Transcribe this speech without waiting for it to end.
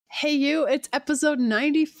Hey you, it's episode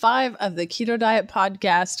 95 of the Keto Diet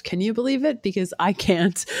Podcast. Can you believe it? Because I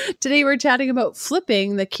can't. Today we're chatting about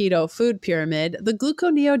flipping the keto food pyramid, the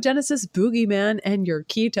gluconeogenesis boogeyman, and your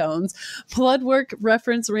ketones, blood work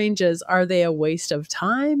reference ranges, are they a waste of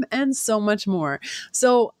time, and so much more.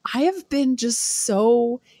 So I have been just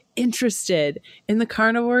so interested in the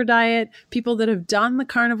carnivore diet, people that have done the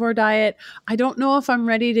carnivore diet. I don't know if I'm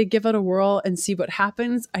ready to give it a whirl and see what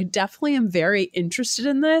happens. I definitely am very interested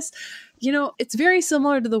in this. You know, it's very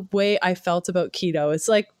similar to the way I felt about keto. It's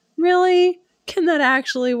like, really? Can that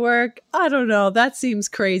actually work? I don't know. That seems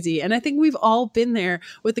crazy. And I think we've all been there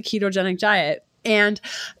with the ketogenic diet. And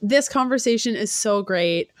this conversation is so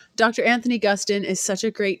great. Dr. Anthony Gustin is such a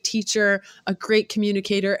great teacher, a great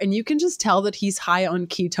communicator, and you can just tell that he's high on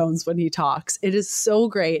ketones when he talks. It is so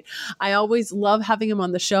great. I always love having him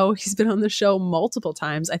on the show. He's been on the show multiple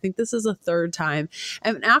times. I think this is a third time.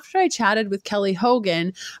 And after I chatted with Kelly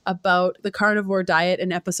Hogan about the carnivore diet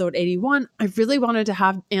in episode 81, I really wanted to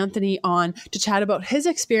have Anthony on to chat about his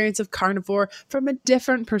experience of carnivore from a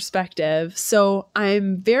different perspective. So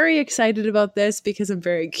I'm very excited about this because I'm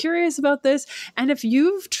very curious about this. And if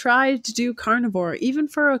you've tried to do carnivore, even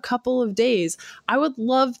for a couple of days, I would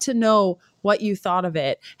love to know what you thought of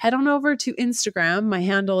it. Head on over to Instagram. My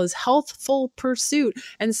handle is Healthful Pursuit,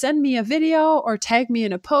 and send me a video or tag me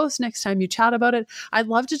in a post next time you chat about it. I'd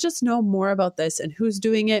love to just know more about this and who's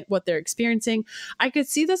doing it, what they're experiencing. I could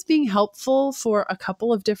see this being helpful for a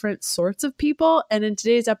couple of different sorts of people. And in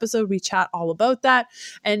today's episode, we chat all about that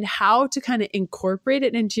and how to kind of incorporate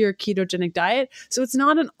it into your ketogenic diet so it's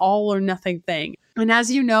not an all or nothing thing. And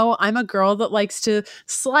as you know, I'm a girl that likes to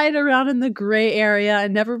slide around in the gray area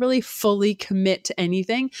and never really fully commit to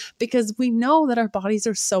anything because we know that our bodies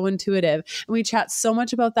are so intuitive. And we chat so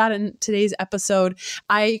much about that in today's episode.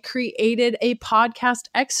 I created a podcast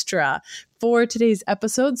extra for today's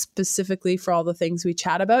episode, specifically for all the things we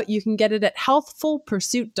chat about. You can get it at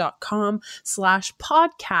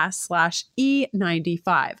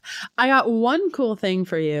healthfulpursuit.com/podcast/E95. I got one cool thing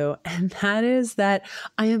for you, and that is that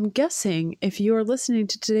I am guessing if you are listening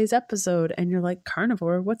to today's episode and you're like,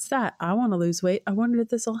 carnivore, what's that? I want to lose weight. I wonder if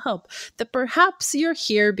this will help. That perhaps you're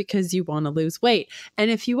here because you want to lose weight. And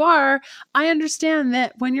if you are, I understand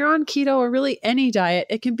that when you're on keto or really any diet,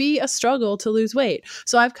 it can be a struggle to lose weight.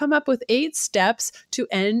 So I've come up with 8 steps to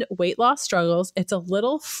end weight loss struggles. It's a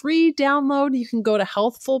little free download. You can go to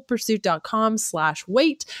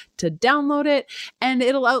healthfulpursuit.com/weight to download it, and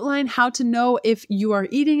it'll outline how to know if you are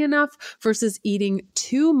eating enough versus eating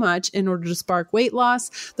too much in order to spark weight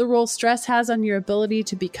loss, the role stress has on your ability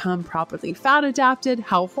to become properly fat adapted,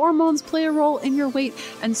 how hormones play a role in your weight,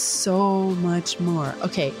 and so much more.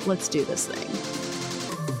 Okay, let's do this thing.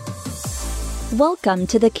 Welcome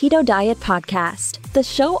to the Keto Diet Podcast, the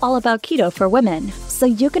show all about keto for women, so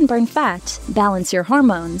you can burn fat, balance your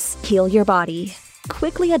hormones, heal your body,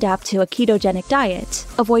 quickly adapt to a ketogenic diet,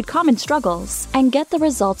 avoid common struggles, and get the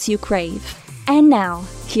results you crave. And now,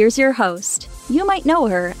 here's your host. You might know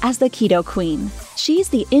her as the Keto Queen. She's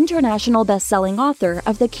the international best-selling author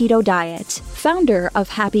of The Keto Diet, founder of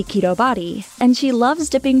Happy Keto Body, and she loves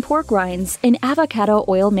dipping pork rinds in avocado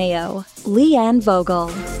oil mayo, Leanne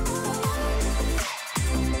Vogel.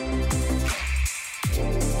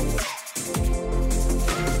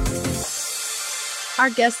 Our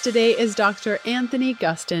guest today is Dr. Anthony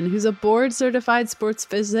Gustin, who's a board-certified sports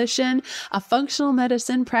physician, a functional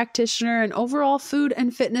medicine practitioner, and overall food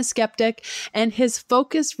and fitness skeptic, and his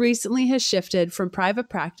focus recently has shifted from private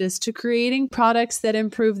practice to creating products that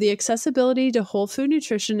improve the accessibility to whole food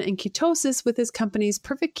nutrition and ketosis with his companies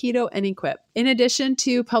Perfect Keto and Equip. In addition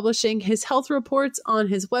to publishing his health reports on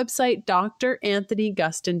his website,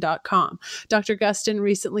 dranthonygustin.com. Dr. Gustin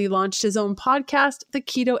recently launched his own podcast, the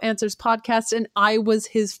Keto Answers Podcast, and I was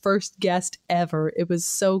his first guest ever. It was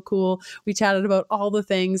so cool. We chatted about all the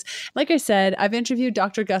things. Like I said, I've interviewed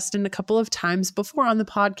Dr. Gustin a couple of times before on the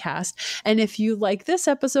podcast. And if you like this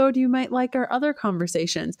episode, you might like our other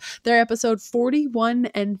conversations. They're episode 41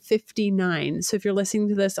 and 59. So if you're listening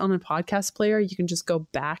to this on a podcast player, you can just go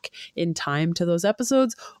back in time to those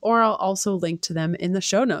episodes, or I'll also link to them in the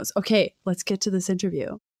show notes. Okay, let's get to this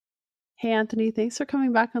interview. Hey, Anthony, thanks for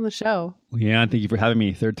coming back on the show. Yeah, thank you for having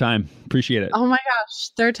me. Third time. Appreciate it. Oh my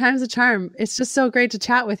gosh. Third time's a charm. It's just so great to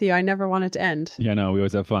chat with you. I never want it to end. Yeah, no, we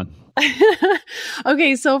always have fun.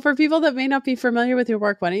 Okay, so for people that may not be familiar with your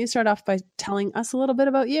work, why don't you start off by telling us a little bit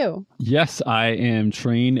about you? Yes, I am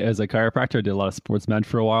trained as a chiropractor. I did a lot of sports med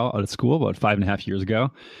for a while out of school, about 5.5 years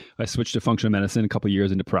ago. I switched to functional medicine a couple of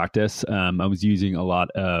years into practice. I was using a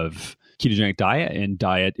lot of ketogenic diet and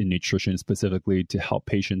diet and nutrition specifically to help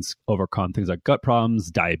patients overcome things like gut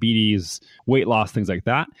problems, diabetes, weight loss, things like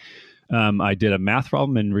that. I did a math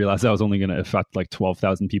problem and realized I was only going to affect like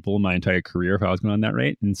 12,000 people in my entire career if I was going on that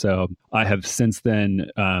rate. And so I have since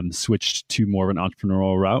then switched to more of an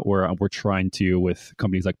entrepreneurial route where we're trying to, with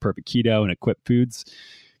companies like Perfect Keto and Equip Foods,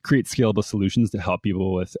 create scalable solutions to help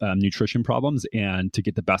people with nutrition problems and to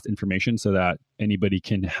get the best information so that anybody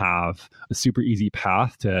can have a super easy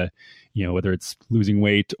path to, whether it's losing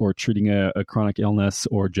weight or treating a chronic illness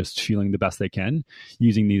or just feeling the best they can,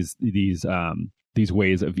 using these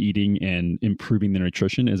ways of eating and improving their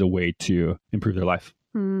nutrition as a way to improve their life.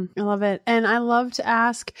 I love it. And I love to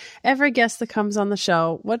ask every guest that comes on the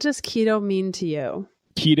show, what does keto mean to you?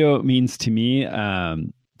 Keto means to me,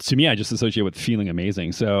 I just associate with feeling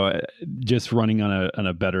amazing. So just running on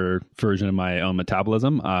a better version of my own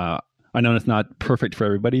metabolism. I know it's not perfect for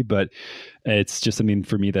everybody, but it's just something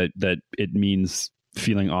for me that it means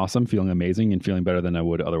feeling awesome, feeling amazing, and feeling better than I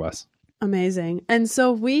would otherwise. Amazing. And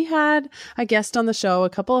so we had a guest on the show a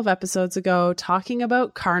couple of episodes ago talking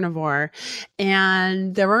about carnivore,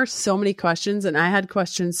 and there were so many questions, and I had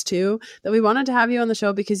questions too, that we wanted to have you on the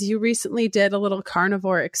show because you recently did a little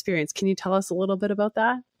carnivore experience. Can you tell us a little bit about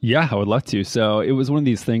that? Yeah, I would love to. So it was one of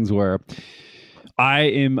these things where I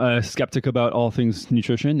am a skeptic about all things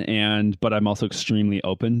nutrition, but I'm also extremely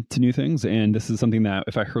open to new things. And this is something that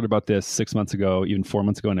if I heard about this 6 months ago, even 4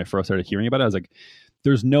 months ago, when I first started hearing about it, I was like,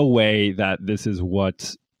 there's no way that this is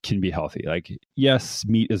what can be healthy. Like, yes,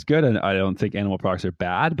 meat is good, and I don't think animal products are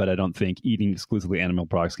bad, but I don't think eating exclusively animal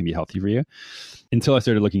products can be healthy for you until I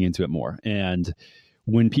started looking into it more. And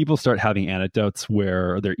when people start having anecdotes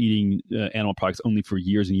where they're eating animal products only for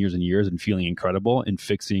years and years and years and feeling incredible and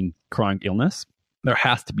fixing chronic illness, there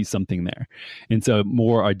has to be something there. And so the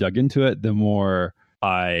more I dug into it, the more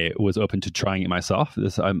I was open to trying it myself.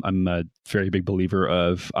 I'm a very big believer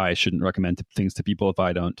of I shouldn't recommend things to people if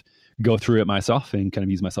I don't go through it myself and kind of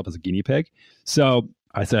use myself as a guinea pig. So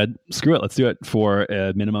I said, screw it, let's do it for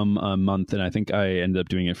a minimum a month. And I think I ended up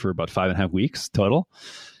doing it for about 5.5 weeks total.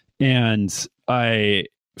 And I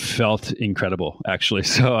felt incredible, actually.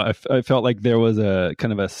 So I felt like there was a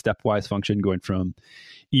kind of a stepwise function going from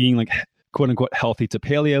eating like quote unquote healthy to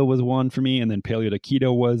paleo was one for me. And then paleo to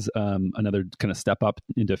keto was another kind of step up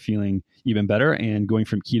into feeling even better. And going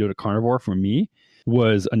from keto to carnivore for me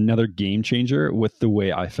was another game changer with the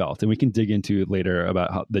way I felt. And we can dig into later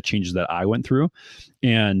about the changes that I went through.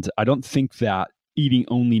 And I don't think that eating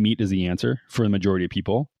only meat is the answer for the majority of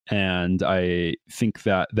people. And I think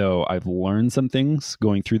that though I've learned some things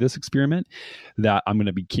going through this experiment that I'm going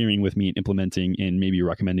to be carrying with me and implementing and maybe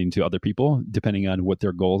recommending to other people, depending on what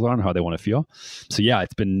their goals are and how they want to feel. So yeah,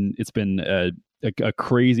 it's been a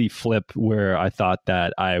crazy flip where I thought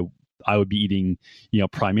that I would be eating,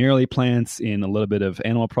 primarily plants and a little bit of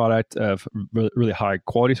animal product of really high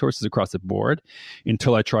quality sources across the board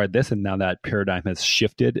until I tried this. And now that paradigm has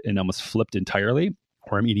shifted and almost flipped entirely,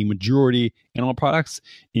 where I'm eating majority animal products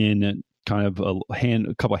in kind of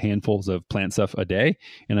a couple handfuls of plant stuff a day.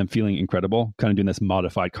 And I'm feeling incredible, kind of doing this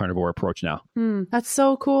modified carnivore approach now. That's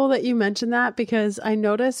so cool that you mentioned that, because I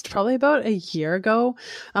noticed probably about a year ago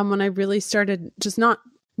when I really started just not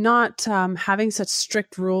having such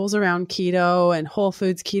strict rules around keto and whole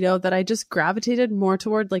foods keto, that I just gravitated more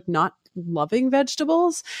toward like not loving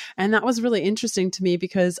vegetables. And that was really interesting to me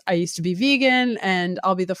because I used to be vegan, and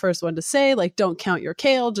I'll be the first one to say, like, don't count your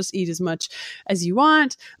kale, just eat as much as you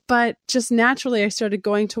want. But just naturally, I started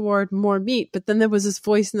going toward more meat. But then there was this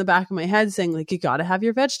voice in the back of my head saying, like, you got to have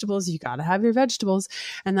your vegetables. You got to have your vegetables.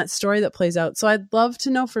 And that story that plays out. So I'd love to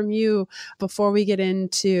know from you, before we get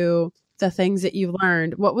into the things that you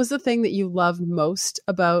learned, what was the thing that you loved most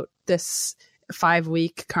about this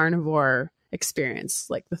 5-week carnivore experience,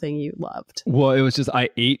 like the thing you loved? Well, it was just I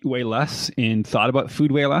ate way less and thought about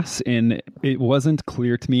food way less, and it wasn't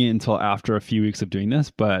clear to me until after a few weeks of doing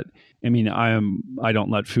this. But I mean, I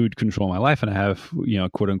don't let food control my life, and I have,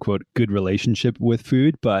 quote unquote good relationship with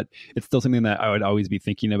food, but it's still something that I would always be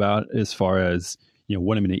thinking about as far as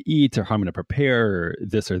what I'm going to eat or how I'm going to prepare or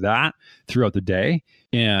this or that throughout the day.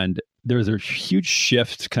 And there's a huge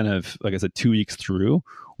shift, kind of like I said, 2 weeks through,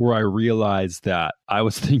 where I realized that I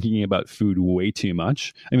was thinking about food way too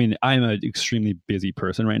much. I mean, I'm an extremely busy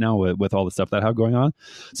person right now with all the stuff that I have going on.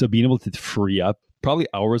 So being able to free up probably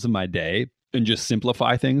hours of my day and just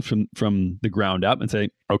simplify things from the ground up and say,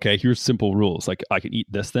 okay, here's simple rules. Like, I can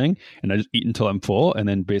eat this thing and I just eat until I'm full, and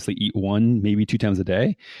then basically eat 1, maybe 2 times a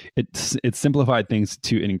day. It's simplified things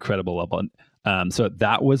to an incredible level. So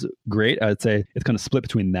that was great. I'd say it's kind of split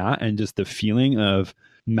between that and just the feeling of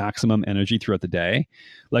maximum energy throughout the day.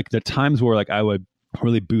 Like the times where like I would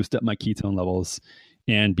really boost up my ketone levels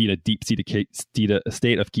and be in a deep state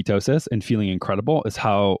of ketosis and feeling incredible is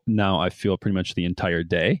how now I feel pretty much the entire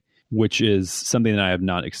day, which is something that I have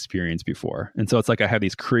not experienced before. And so it's like I have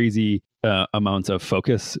these crazy amounts of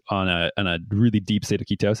focus on a really deep state of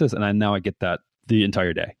ketosis, and now I get that the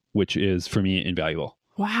entire day, which is for me invaluable.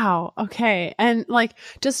 Wow. Okay. And like,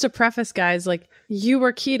 just to preface, guys, like you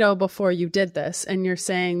were keto before you did this, and you're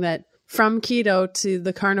saying that from keto to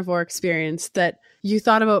the carnivore experience that you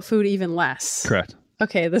thought about food even less. Correct.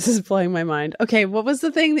 Okay, this is blowing my mind. Okay, what was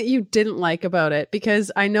the thing that you didn't like about it?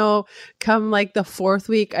 Because I know come like the 4th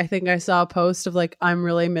week, I think I saw a post of like, I'm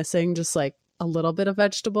really missing just like a little bit of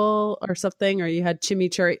vegetable or something, or you had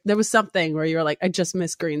chimichurri. There was something where you were like, I just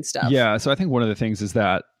miss green stuff. Yeah. So I think one of the things is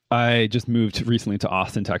that I just moved recently to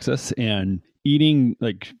Austin, Texas, and eating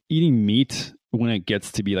meat when it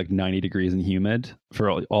gets to be like 90 degrees and humid for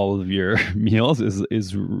all of your meals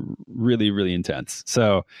is really, really intense.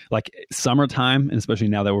 So like summertime, and especially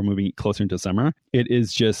now that we're moving closer into summer, it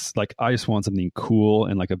is just like, I just want something cool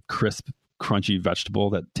and like a crisp, crunchy vegetable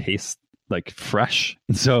that tastes like fresh.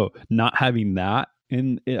 And so not having that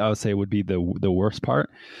I would say would be the worst part.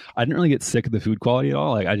 I didn't really get sick of the food quality at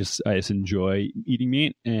all. Like I just enjoy eating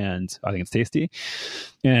meat, and I think it's tasty,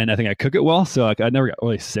 and I think I cook it well. So like I never got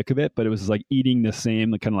really sick of it, but it was like eating the same,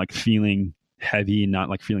 like kind of like feeling heavy, not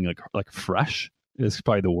like feeling like fresh is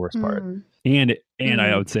probably the worst part. And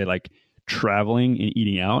I would say like traveling and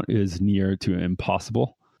eating out is near to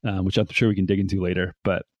impossible, which I'm sure we can dig into later,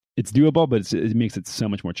 but it's doable, but it makes it so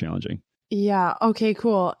much more challenging. Yeah. Okay,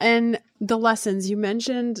 cool. And the lessons you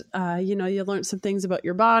mentioned, you learned some things about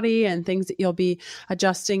your body and things that you'll be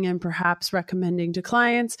adjusting and perhaps recommending to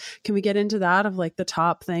clients. Can we get into that of like the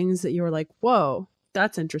top things that you were like, whoa,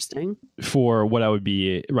 that's interesting? For what I would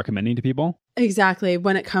be recommending to people? Exactly.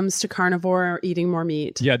 When it comes to carnivore or eating more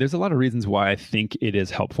meat. Yeah, there's a lot of reasons why I think it is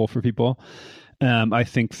helpful for people. I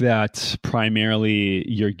think that primarily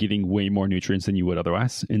you're getting way more nutrients than you would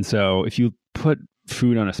otherwise. And so if you put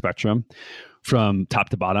food on a spectrum from top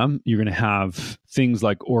to bottom, you're going to have things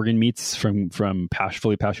like organ meats from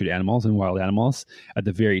fully pastured animals and wild animals at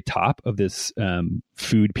the very top of this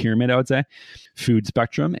food pyramid, I would say, food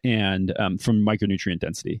spectrum, and from micronutrient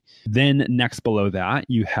density. Then next below that,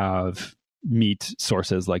 you have meat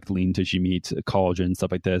sources like lean tissue meat, collagen,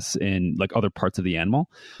 stuff like this, and like other parts of the animal.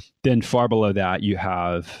 Then far below that, you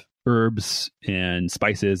have herbs and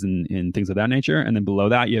spices and things of that nature. And then below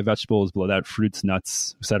that, you have vegetables, below that, fruits,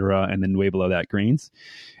 nuts, etc. And then way below that, grains.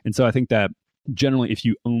 And so I think that generally, if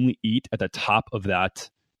you only eat at the top of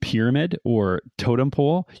that pyramid or totem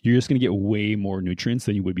pole, you're just going to get way more nutrients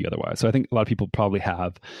than you would be otherwise. So I think a lot of people probably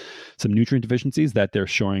have some nutrient deficiencies that they're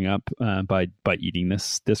shoring up by eating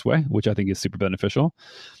this way, which I think is super beneficial.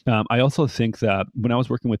 I also think that when I was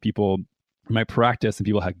working with people in my practice and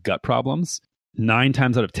people had gut problems, 9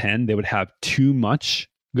 times out of 10, they would have too much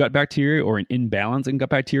gut bacteria or an imbalance in gut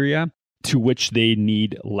bacteria, to which they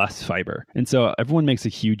need less fiber. And so everyone makes a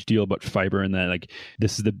huge deal about fiber, and that like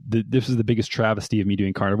this is the biggest travesty of me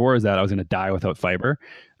doing carnivore, is that I was going to die without fiber.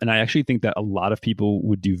 And I actually think that a lot of people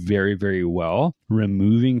would do very, very well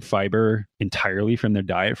removing fiber entirely from their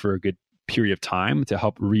diet for a good period of time to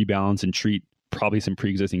help rebalance and treat probably some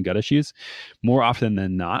pre-existing gut issues. More often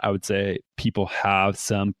than not, I would say people have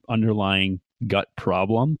some underlying gut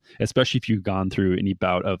problem, especially if you've gone through any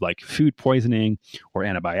bout of like food poisoning or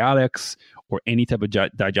antibiotics or any type of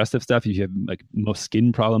digestive stuff. If you have like most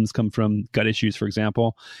skin problems come from gut issues, for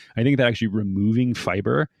example, I think that actually removing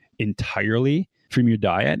fiber entirely from your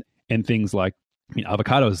diet, and things like,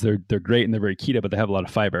 avocados, they're great and they're very keto, but they have a lot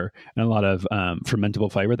of fiber and a lot of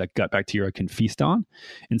fermentable fiber that gut bacteria can feast on.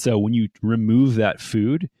 And so when you remove that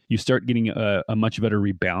food, you start getting a much better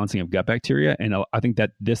rebalancing of gut bacteria. And I think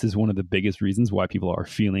that this is one of the biggest reasons why people are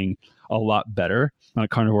feeling a lot better on a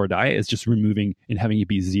carnivore diet, is just removing and having it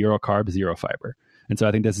be 0 carbs, 0 fiber. And so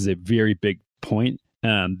I think this is a very big point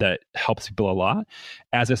that helps people a lot.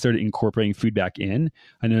 As I started incorporating food back in,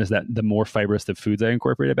 I noticed that the more fibrous the foods I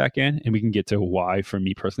incorporated back in, and we can get to why for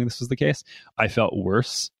me personally this was the case, I felt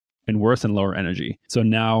worse and lower energy. So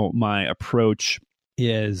now my approach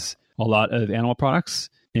is a lot of animal products,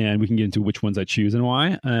 and we can get into which ones I choose and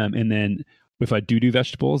why. And then if I do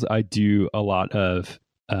vegetables, I do a lot of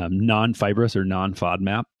non-fibrous or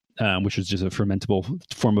non-FODMAP, which is just a fermentable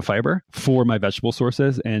form of fiber for my vegetable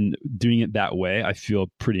sources. And doing it that way, I feel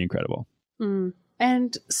pretty incredible.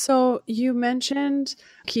 And so you mentioned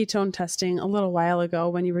ketone testing a little while ago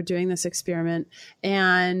when you were doing this experiment.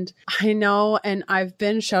 And I know, and I've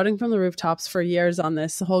been shouting from the rooftops for years on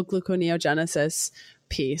this, the whole gluconeogenesis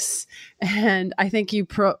piece. And I think you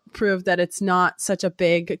proved that it's not such a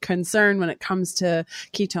big concern when it comes to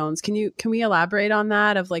ketones. Can we elaborate on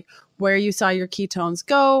that, of like where you saw your ketones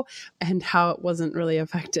go and how it wasn't really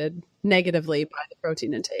affected negatively by the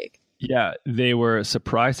protein intake? Yeah, they were,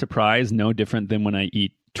 surprise, no different than when I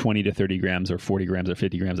eat 20 to 30 grams or 40 grams or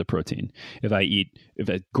 50 grams of protein. If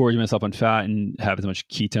I gorge myself on fat and have as much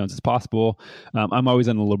ketones as possible, I'm always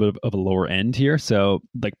on a little bit of a lower end here. So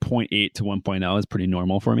like 0.8 to 1.0 is pretty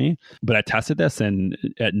normal for me. But I tested this and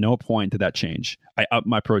at no point did that change. I upped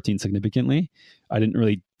my protein significantly. I didn't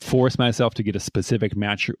really force myself to get a specific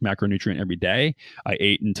macronutrient every day. I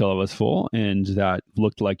ate until I was full, and that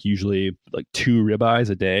looked like usually like 2 ribeyes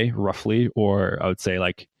a day, roughly, or I would say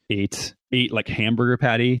like eight like hamburger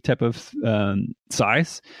patty type of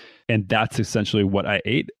size. And that's essentially what I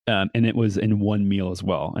ate. And it was in one meal as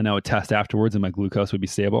well. And I would test afterwards and my glucose would be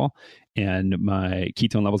stable and my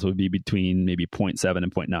ketone levels would be between maybe 0.7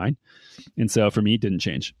 and 0.9. And so for me, it didn't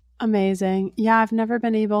change. Amazing. Yeah, I've never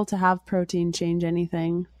been able to have protein change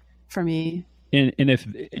anything for me. And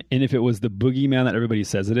if it was the boogeyman that everybody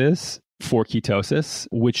says it is for ketosis,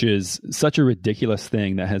 which is such a ridiculous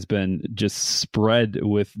thing that has been just spread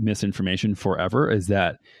with misinformation forever, is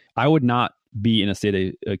that I would not be in a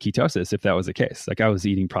state of ketosis if that was the case. Like I was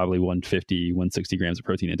eating probably 150, 160 grams of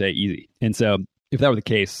protein a day, easy. And so if that were the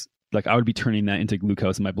case, like I would be turning that into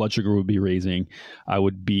glucose and my blood sugar would be raising. I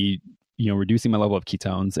would be reducing my level of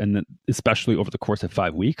ketones, and then especially over the course of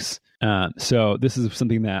 5 weeks. So this is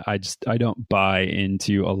something that I don't buy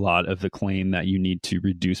into a lot of the claim that you need to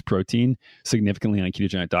reduce protein significantly on a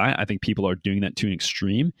ketogenic diet. I think people are doing that to an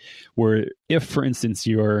extreme where if, for instance,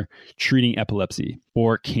 you're treating epilepsy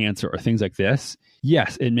or cancer or things like this,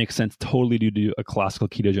 yes, it makes sense totally to do a classical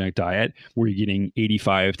ketogenic diet where you're getting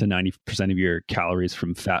 85 to 90% of your calories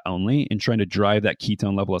from fat only and trying to drive that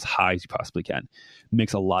ketone level as high as you possibly can. It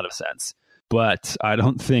makes a lot of sense. But I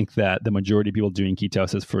don't think that the majority of people doing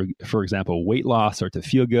ketosis, for example, weight loss or to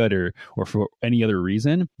feel good or for any other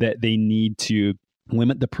reason, that they need to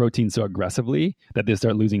limit the protein so aggressively that they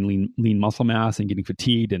start losing lean muscle mass and getting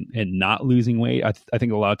fatigued and not losing weight. I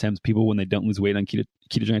think a lot of times people, when they don't lose weight on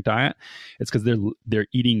ketogenic diet, it's because they're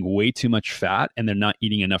eating way too much fat and they're not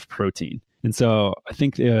eating enough protein. And so I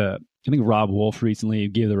think Rob Wolf recently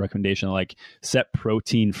gave the recommendation like set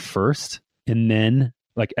protein first and then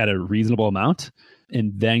like at a reasonable amount,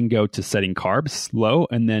 and then go to setting carbs low,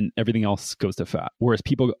 and then everything else goes to fat. Whereas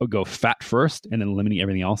people go fat first and then limiting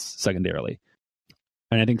everything else secondarily.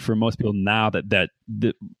 And I think for most people now that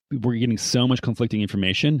we're getting so much conflicting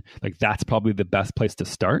information, like that's probably the best place to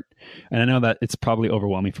start. And I know that it's probably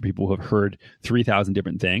overwhelming for people who have heard 3,000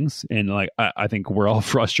 different things. And like, I think we're all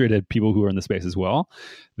frustrated, people who are in the space as well,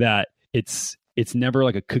 that it's never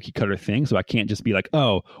like a cookie cutter thing. So I can't just be like,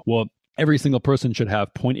 oh, well, every single person should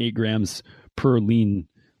have 0.8 grams per lean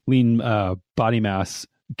body mass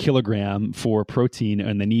kilogram for protein,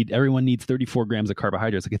 and everyone needs 34 grams of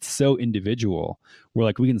carbohydrates. Like it's so individual. We're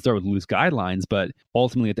like, we can start with loose guidelines, but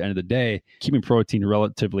ultimately at the end of the day, keeping protein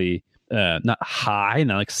relatively not high,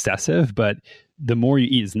 not excessive, but the more you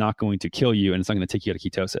eat is not going to kill you and it's not going to take you out of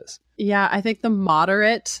ketosis. Yeah, I think the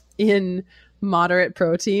moderate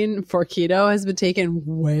protein for keto has been taken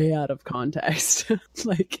way out of context.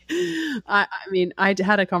 Like, I mean, I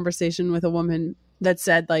had a conversation with a woman that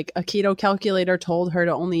said like a keto calculator told her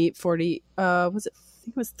to only eat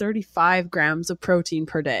 35 grams of protein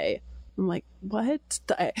per day. I'm like, what?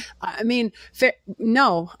 I mean,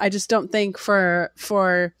 no, I just don't think for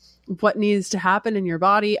what needs to happen in your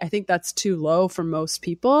body, I think that's too low for most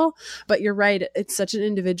people. But you're right, it's such an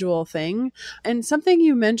individual thing. And something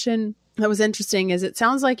you mentioned that was interesting is it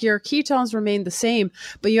sounds like your ketones remained the same,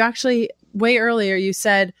 but you actually, way earlier, you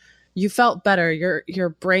said you felt better. Your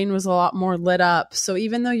brain was a lot more lit up. So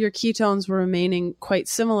even though your ketones were remaining quite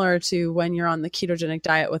similar to when you're on the ketogenic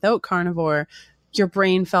diet without carnivore, your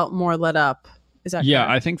brain felt more lit up. Is that correct?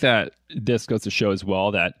 I think that this goes to show as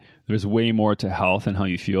well that there's way more to health and how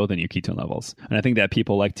you feel than your ketone levels. And I think that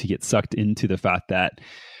people like to get sucked into the fact that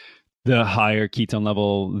the higher ketone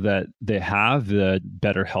level that they have, the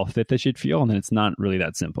better health that they should feel. And then it's not really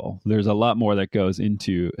that simple. There's a lot more that goes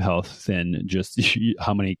into health than just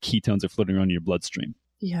how many ketones are floating around in your bloodstream.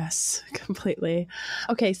 Yes, completely.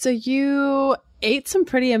 Okay, so you ate some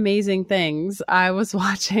pretty amazing things. I was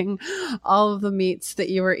watching all of the meats that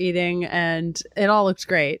you were eating and it all looked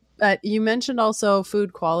great. But you mentioned also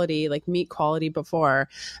food quality, like meat quality before.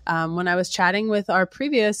 When I was chatting with our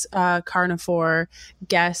previous carnivore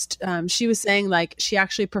guest, she was saying like she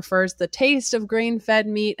actually prefers the taste of grain-fed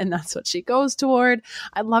meat, and that's what she goes toward.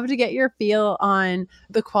 I'd love to get your feel on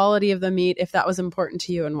the quality of the meat, if that was important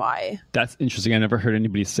to you and why. That's interesting. I never heard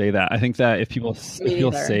anybody say that. I think that if people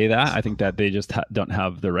say that, I think that they just don't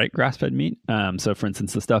have the right grass-fed meat. So for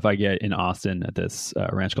instance, the stuff I get in Austin at this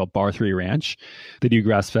ranch called Bar 3 Ranch, they do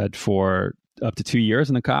grass-fed for up to 2 years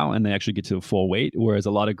in the cow, and they actually get to a full weight, whereas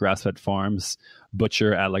a lot of grass-fed farms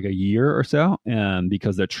butcher at like a year or so,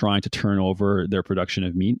 because they're trying to turn over their production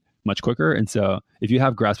of meat much quicker. And so if you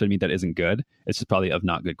have grass-fed meat that isn't good, it's just probably of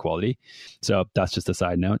not good quality. So that's just a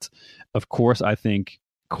side note. Of course, I think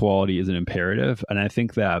quality is an imperative, and I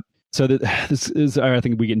think that this is, I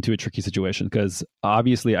think we get into a tricky situation, because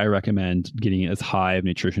obviously I recommend getting as high of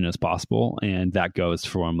nutrition as possible. And that goes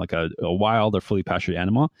from like a wild or fully pastured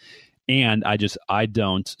animal. And I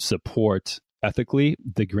don't support ethically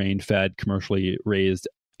the grain-fed, commercially raised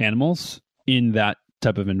animals in that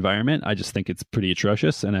type of environment. I just think it's pretty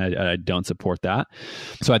atrocious, and I don't support that.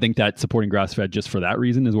 So I think that supporting grass-fed just for that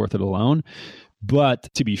reason is worth it alone.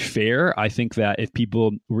 But to be fair, I think that if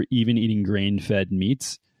people were even eating grain-fed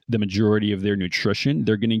meats, the majority of their nutrition,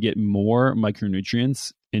 they're going to get more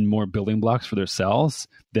micronutrients and more building blocks for their cells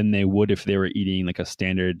than they would if they were eating like a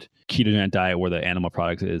standard ketogenic diet where the animal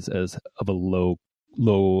product is as of a low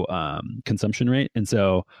consumption rate. And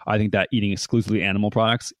so I think that eating exclusively animal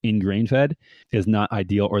products in grain fed is not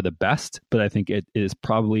ideal or the best, but I think it is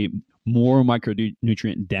probably more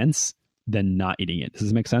micronutrient dense than not eating it. Does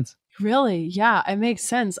this make sense? Really? Yeah, it makes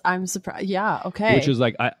sense. I'm surprised. Yeah. Okay. Which is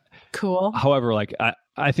like, cool. However, like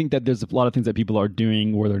I think that there's a lot of things that people are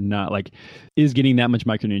doing where they're not like, is getting that much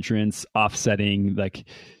micronutrients offsetting, like,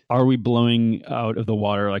 are we blowing out of the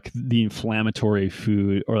water like the inflammatory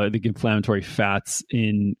food or like the inflammatory fats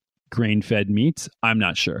in grain-fed meats? I'm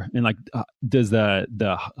not sure. And like, does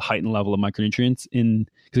the heightened level of micronutrients in,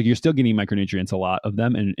 because you're still getting micronutrients, a lot of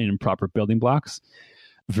them in proper building blocks,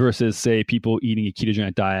 versus say people eating a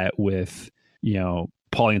ketogenic diet with,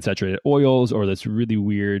 polyunsaturated oils or this really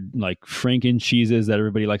weird like Franken cheeses that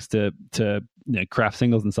everybody likes to craft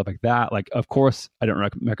singles and stuff like that. Like, of course, I don't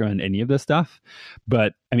recommend any of this stuff,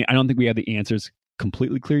 but I mean, I don't think we have the answers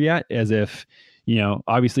completely clear yet, as if,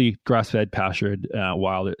 obviously grass-fed, pastured,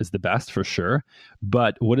 wild is the best for sure.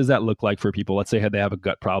 But what does that look like for people? Let's say they have a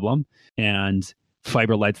gut problem and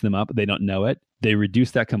fiber lights them up. They don't know it. They reduce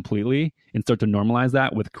that completely and start to normalize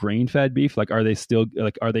that with grain-fed beef. Like, are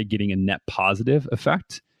they getting a net positive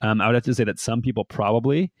effect? I would have to say that some people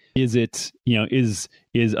probably. Is it, is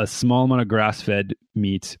a small amount of grass-fed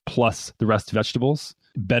meat plus the rest vegetables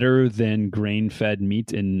better than grain-fed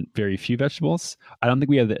meat and very few vegetables? I don't think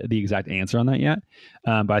we have the exact answer on that yet.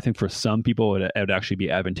 But I think for some people, it would actually be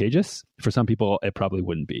advantageous. For some people, it probably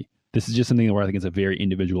wouldn't be. This is just something where I think it's a very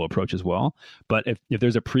individual approach as well. But if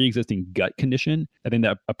there's a pre-existing gut condition, I think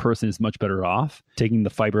that a person is much better off taking the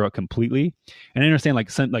fiber out completely. And I understand,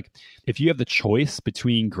 like if you have the choice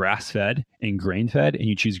between grass-fed and grain-fed and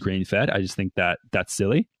you choose grain-fed, I just think that that's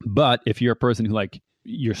silly. But if you're a person who like,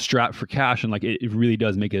 you're strapped for cash and like it really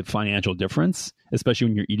does make a financial difference, especially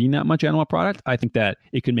when you're eating that much animal product, I think that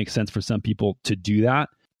it could make sense for some people to do that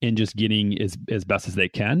and just getting as best as they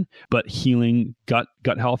can, but healing gut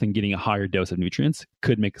health and getting a higher dose of nutrients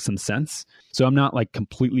could make some sense. So I'm not like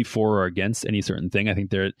completely for or against any certain thing. I think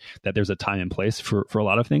there's a time and place for a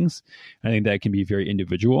lot of things. I think that it can be very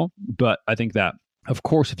individual, but I think that, of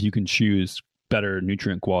course, if you can choose better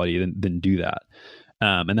nutrient quality, then do that.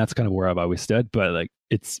 And that's kind of where I've always stood. But like,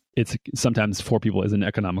 it's sometimes for people is an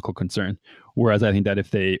economical concern. Whereas I think that if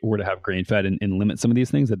they were to have grain fed and limit some of these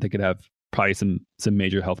things, that they could have probably some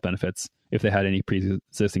major health benefits if they had any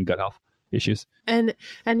pre-existing gut health issues. And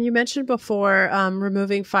you mentioned before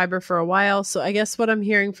removing fiber for a while. So I guess what I'm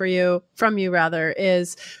hearing from you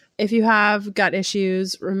is if you have gut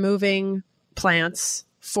issues, removing plants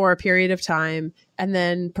for a period of time, and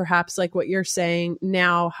then perhaps like what you're saying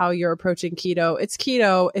now, how you're approaching keto.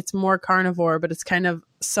 It's more carnivore, but it's kind of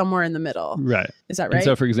somewhere in the middle. Right. Is that right? And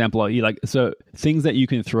so for example, so things that you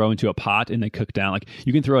can throw into a pot and they cook down, like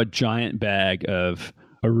you can throw a giant bag of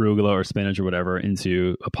arugula or spinach or whatever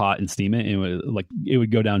into a pot and steam it, and it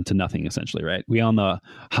would go down to nothing essentially, right? We all know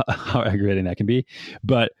how aggravating that can be.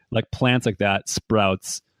 But like plants like that,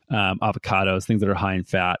 sprouts, avocados, things that are high in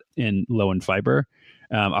fat and low in fiber.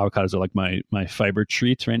 Avocados are like my fiber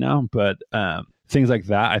treats right now, but things like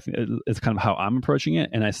that, I think it's kind of how I'm approaching it,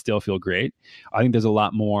 and I still feel great. I think there's a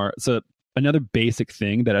lot more. So another basic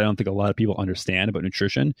thing that I don't think a lot of people understand about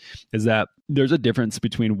nutrition is that there's a difference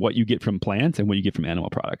between what you get from plants and what you get from animal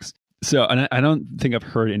products. So, and I don't think I've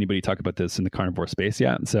heard anybody talk about this in the carnivore space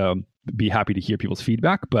yet. So be happy to hear people's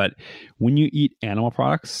feedback. But when you eat animal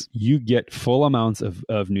products, you get full amounts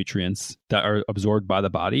of nutrients that are absorbed by the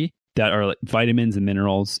body, that are like vitamins and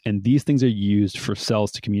minerals. And these things are used for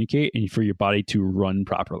cells to communicate and for your body to run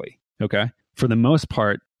properly. Okay. For the most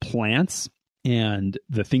part, plants and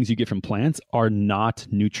the things you get from plants are not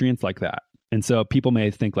nutrients like that. And so people may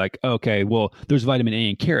think like, okay, well, there's vitamin A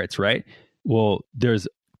in carrots, right? Well, there's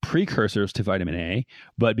precursors to vitamin A,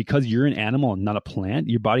 but because you're an animal and not a plant,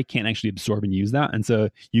 your body can't actually absorb and use that. And so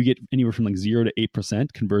you get anywhere from like 0 to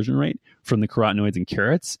 8% conversion rate from the carotenoids in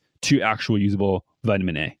carrots to actual usable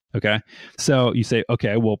vitamin A. Okay. So you say,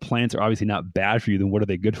 okay, well, plants are obviously not bad for you. Then what are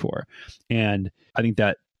they good for? And I think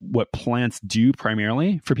that what plants do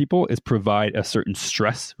primarily for people is provide a certain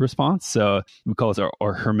stress response. So we call this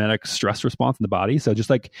our hermetic stress response in the body. So just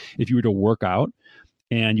like if you were to work out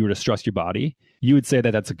and you were to stress your body, you would say that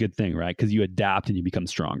that's a good thing, right? Because you adapt and you become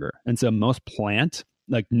stronger. And so most plant,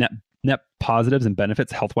 like net positives and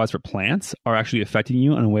benefits health-wise for plants are actually affecting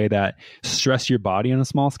you in a way that stress your body on a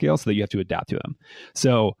small scale so that you have to adapt to them.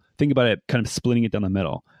 So think about it, kind of splitting it down the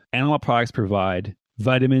middle. Animal products provide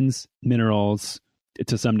vitamins, minerals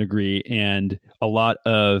to some degree, and a lot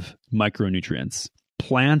of micronutrients.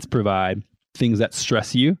 Plants provide things that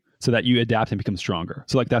stress you so that you adapt and become stronger.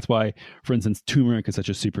 So like that's why, for instance, turmeric is such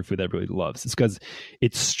a superfood that everybody loves. It's because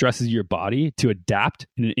it stresses your body to adapt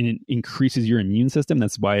and it increases your immune system.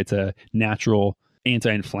 That's why it's a natural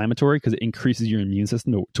anti-inflammatory, because it increases your immune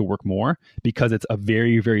system to work more, because it's a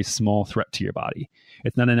very, very small threat to your body.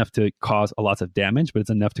 It's not enough to cause a lot of damage, but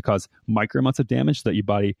it's enough to cause micro amounts of damage so that your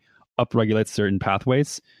body upregulates certain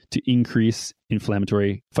pathways to increase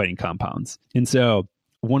inflammatory fighting compounds. And so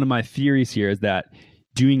one of my theories here is that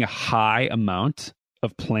doing a high amount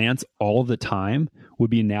of plants all the time would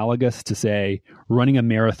be analogous to, say, running a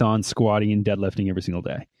marathon, squatting and deadlifting every single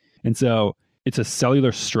day. And so it's a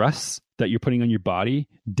cellular stress that you're putting on your body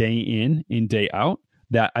day in and day out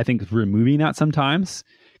that I think removing that sometimes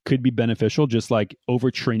could be beneficial, just like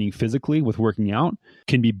overtraining physically with working out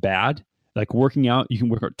can be bad. Like working out, you can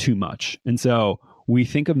work out too much. And so we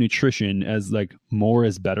think of nutrition as like more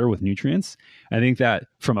is better with nutrients. I think that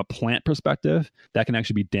from a plant perspective, that can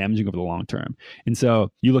actually be damaging over the long term. And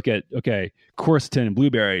so you look at, okay, quercetin and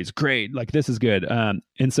blueberries, great, like this is good.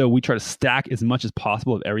 And so we try to stack as much as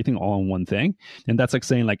possible of everything all in one thing. And that's like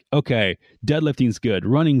saying like, okay, deadlifting's good,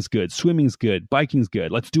 running's good, swimming's good, biking's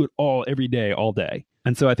good. Let's do it all every day, all day.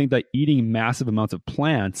 And so I think that eating massive amounts of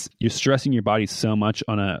plants, you're stressing your body so much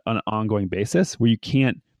on an ongoing basis where you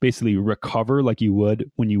can't basically recover like you would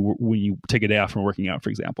when you take a day off from working out, for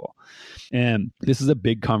example. And this is a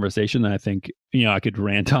big conversation that I think, I could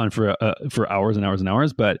rant on for hours and hours and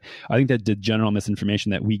hours, but I think that the general misinformation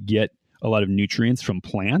that we get a lot of nutrients from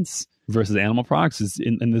plants versus animal products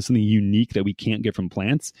and there's something unique that we can't get from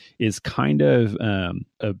plants is kind of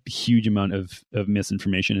a huge amount of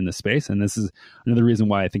misinformation in this space. And this is another reason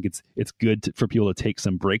why I think it's good for people to take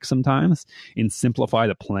some breaks sometimes and simplify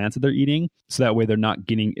the plants that they're eating so that way they're not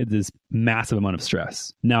getting this massive amount of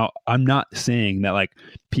stress. Now, I'm not saying that like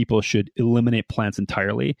people should eliminate plants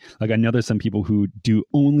entirely. Like I know there's some people who do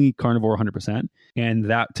only carnivore 100%, and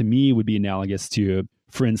that to me would be analogous to,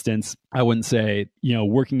 for instance, I wouldn't say,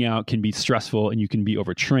 working out can be stressful and you can be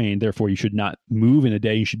overtrained. Therefore, you should not move in a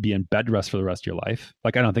day. You should be in bed rest for the rest of your life.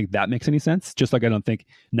 Like, I don't think that makes any sense. Just like I don't think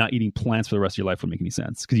not eating plants for the rest of your life would make any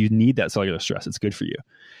sense because you need that cellular stress. It's good for you.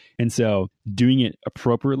 And so doing it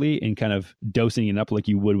appropriately and kind of dosing it up like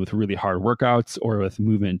you would with really hard workouts or with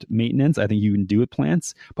movement maintenance, I think you can do with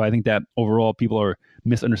plants. But I think that overall people are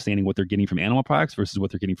misunderstanding what they're getting from animal products versus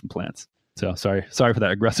what they're getting from plants. So sorry for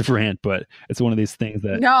that aggressive rant, but it's one of these things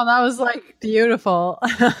that. No, that was like beautiful.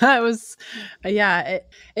 It was,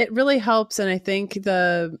 it really helps. And I think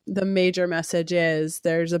the major message is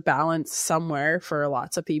there's a balance somewhere for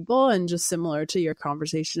lots of people. And just similar to your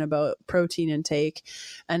conversation about protein intake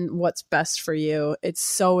and what's best for you, it's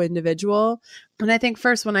so individual. And I think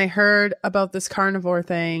first when I heard about this carnivore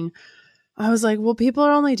thing, I was like, well, people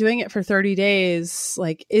are only doing it for 30 days.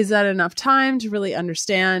 Like, is that enough time to really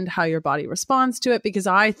understand how your body responds to it? Because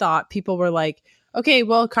I thought people were like, okay,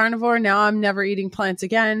 well, carnivore, now I'm never eating plants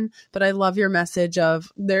again. But I love your message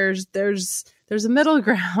of there's a middle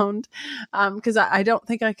ground because I don't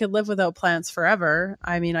think I could live without plants forever.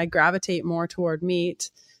 I mean, I gravitate more toward meat,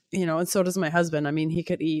 and so does my husband. I mean, he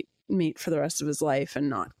could eat meat for the rest of his life and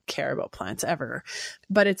not care about plants ever.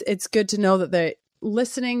 But it's good to know that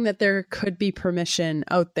listening that there could be permission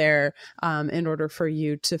out there in order for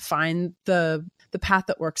you to find the path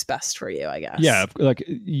that works best for you, I guess. Yeah, like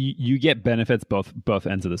you get benefits both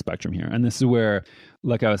ends of the spectrum here. And this is where,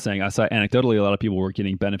 like I was saying, I saw anecdotally a lot of people were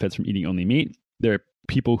getting benefits from eating only meat. There are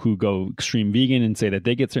people who go extreme vegan and say that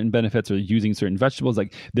they get certain benefits or using certain vegetables.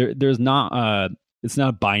 Like there's not it's not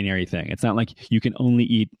a binary thing. It's not like you can only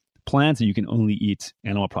eat plants and you can only eat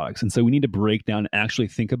animal products. And so we need to break down and actually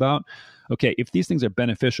think about, okay, if these things are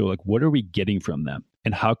beneficial, like what are we getting from them?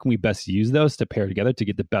 And how can we best use those to pair together to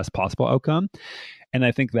get the best possible outcome? And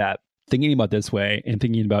I think that thinking about this way and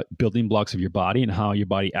thinking about building blocks of your body and how your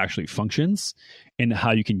body actually functions and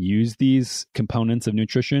how you can use these components of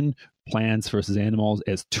nutrition, plants versus animals,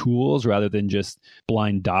 as tools rather than just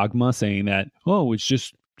blind dogma saying that, oh, it's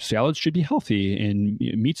just salads should be healthy and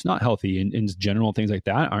meat's not healthy, and general things like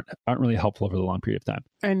that aren't really helpful over the long period of time.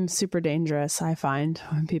 And super dangerous, I find,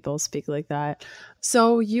 when people speak like that.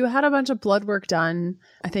 So you had a bunch of blood work done,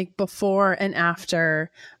 I think, before and after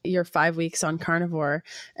your 5 weeks on carnivore.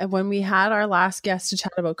 And when we had our last guest to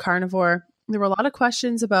chat about carnivore, there were a lot of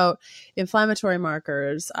questions about inflammatory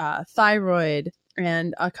markers, thyroid,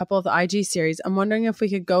 and a couple of the IG series. I'm wondering if we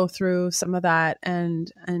could go through some of that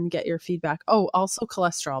and get your feedback. Oh, also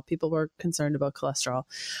cholesterol. People were concerned about cholesterol.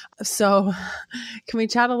 So can we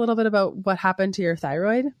chat a little bit about what happened to your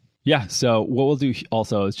thyroid? Yeah. So what we'll do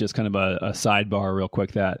also is just kind of a sidebar real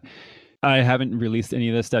quick that I haven't released any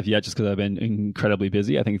of this stuff yet just because I've been incredibly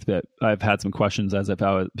busy. I think that I've had some questions as if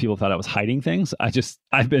people thought I was hiding things.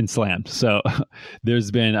 I've been slammed. So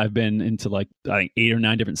I've been into like, I think 8 or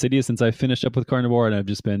 9 different cities since I finished up with carnivore, and I've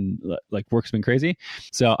just been like, work's been crazy.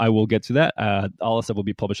 So I will get to that. All this stuff will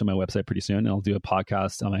be published on my website pretty soon, and I'll do a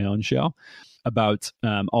podcast on my own show about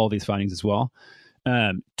all of these findings as well.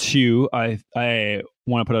 Two, I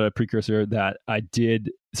want to put out a precursor that I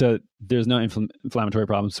did. So there's no inflammatory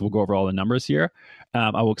problems. So we'll go over all the numbers here.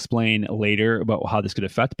 I will explain later about how this could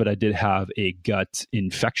affect, but I did have a gut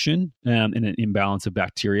infection and an imbalance of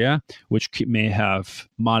bacteria, which may have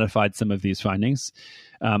modified some of these findings.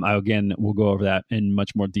 I, again, will go over that in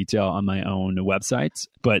much more detail on my own website,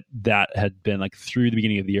 but that had been like through the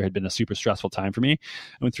beginning of the year had been a super stressful time for me.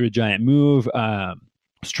 I went through a giant move.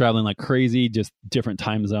 Was traveling like crazy, just different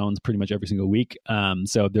time zones pretty much every single week.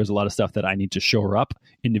 So there's a lot of stuff that I need to shore up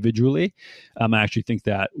individually. I actually think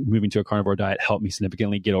that moving to a carnivore diet helped me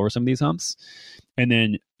significantly get over some of these humps. And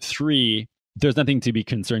then 3, there's nothing to be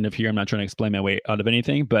concerned of here. I'm not trying to explain my way out of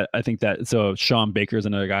anything, but I think that, so Sean Baker is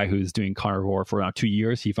another guy who's doing carnivore for around 2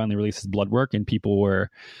 years. He finally released his blood work and people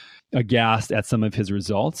were aghast at some of his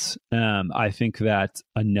results. I think that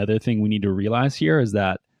another thing we need to realize here is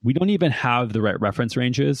that we don't even have the right reference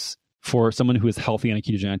ranges for someone who is healthy on a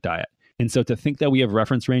ketogenic diet. And so to think that we have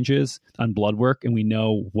reference ranges on blood work and we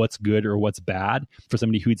know what's good or what's bad for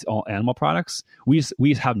somebody who eats all animal products, we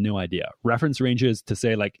just have no idea. Reference ranges to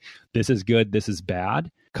say like, this is good, this is bad,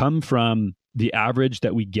 come from the average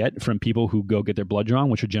that we get from people who go get their blood drawn,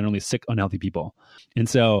 which are generally sick, unhealthy people. And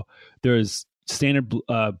so there's standard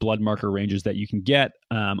blood marker ranges that you can get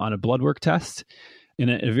on a blood work test. And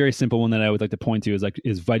a very simple one that I would like to point to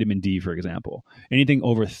is vitamin D, for example. Anything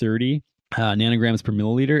over 30 nanograms per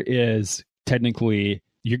milliliter is technically,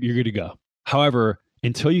 you're good to go. However,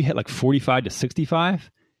 until you hit like 45 to 65,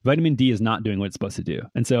 vitamin D is not doing what it's supposed to do.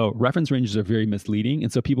 And so reference ranges are very misleading.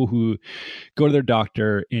 And so people who go to their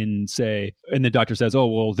doctor and the doctor says, oh,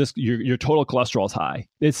 well, your total cholesterol is high.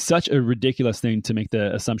 It's such a ridiculous thing to make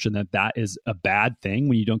the assumption that is a bad thing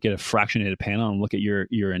when you don't get a fractionated panel and look at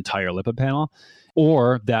your entire lipid panel,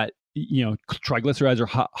 or that, triglycerides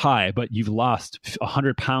are high, but you've lost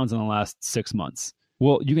 100 pounds in the last 6 months.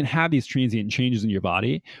 Well, you can have these transient changes in your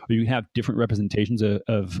body, or you can have different representations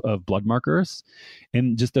of blood markers.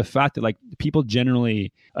 And just the fact that like people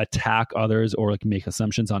generally attack others or like make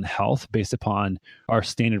assumptions on health based upon our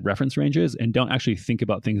standard reference ranges and don't actually think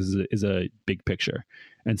about things as a big picture.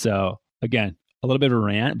 And so again, a little bit of a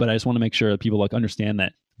rant, but I just want to make sure that people like understand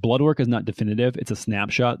that blood work is not definitive. It's a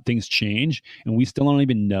snapshot. Things change, and we still don't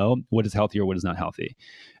even know what is healthy or what is not healthy,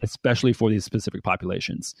 especially for these specific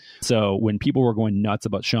populations. So when people were going nuts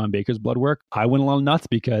about Sean Baker's blood work, I went a little nuts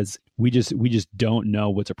because we just don't know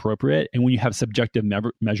what's appropriate. And when you have subjective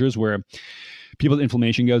measures where people's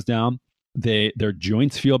inflammation goes down, their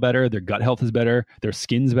joints feel better, their gut health is better, their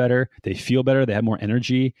skin's better, they feel better, they have more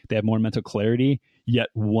energy, they have more mental clarity. Yet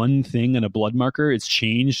one thing in a blood marker is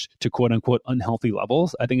changed to quote unquote unhealthy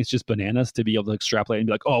levels. I think it's just bananas to be able to extrapolate and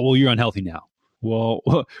be like, oh, well, you're unhealthy now. Well,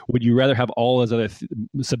 would you rather have all those other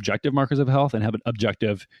subjective markers of health and have an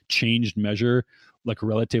objective changed measure like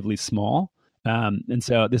relatively small? And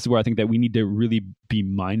so this is where I think that we need to really be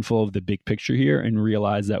mindful of the big picture here and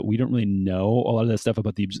realize that we don't really know a lot of that stuff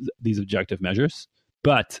about these objective measures.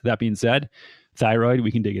 But that being said, thyroid,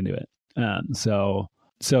 we can dig into it. So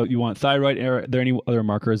you want thyroid. Are there any other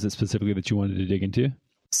markers that specifically that you wanted to dig into?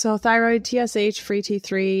 So thyroid, TSH, free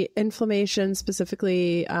T3, inflammation,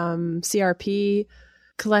 specifically CRP,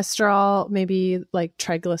 cholesterol, maybe like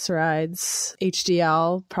triglycerides,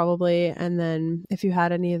 HDL probably. And then if you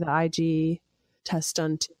had any of the IG tests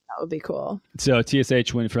done too, that would be cool. So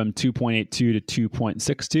TSH went from 2.82 to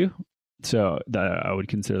 2.62. So that, I would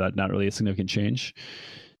consider that not really a significant change.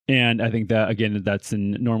 And I think that, again, that's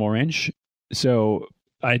in normal range. So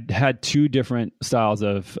I had two different styles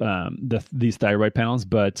of these thyroid panels,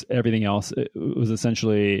 but everything else was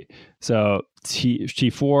essentially, so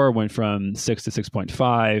T4 went from 6 to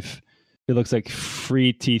 6.5. It looks like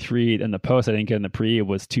free T3 in the post, I didn't get in the pre, it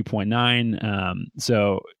was 2.9.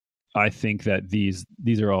 So I think that these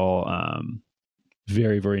are all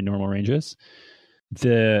very, very normal ranges.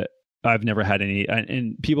 I've never had any,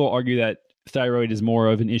 and people argue that thyroid is more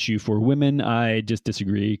of an issue for women. I just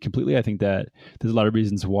disagree completely. I think that there's a lot of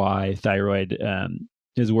reasons why thyroid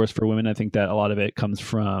is worse for women. I think that a lot of it comes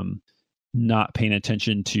from not paying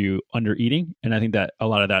attention to under eating. And I think that a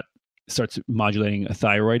lot of that starts modulating a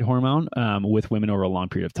thyroid hormone with women over a long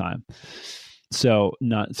period of time. So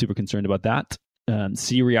not super concerned about that.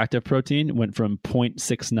 C-reactive protein went from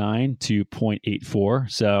 0.69 to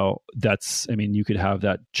 0.84. So that's, I mean, you could have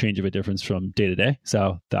that change of a difference from day to day.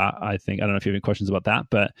 So that, I don't know if you have any questions about that,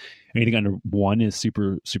 but anything under 1 is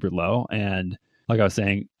super, super low. And like I was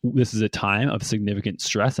saying, this is a time of significant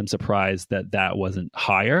stress. I'm surprised that wasn't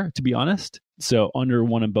higher, to be honest. So under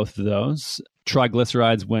 1 of both of those.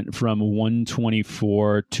 Triglycerides went from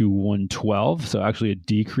 124 to 112. So actually a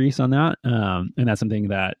decrease on that. And that's something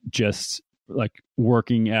that just like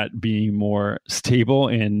working at being more stable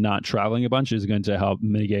and not traveling a bunch is going to help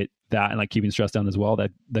mitigate that, and like keeping stress down as well.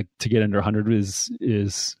 That to get under 100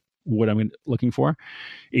 is what I'm looking for.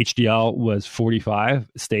 HDL was 45,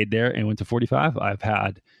 stayed there and went to 45.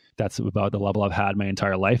 That's about the level I've had my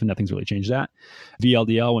entire life, and nothing's really changed that.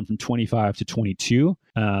 VLDL went from 25 to 22.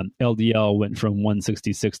 LDL went from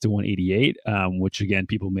 166 to 188, which again,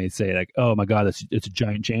 people may say like, oh my God, it's a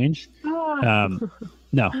giant change. No,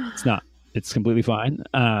 it's not. It's completely fine.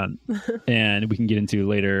 And we can get into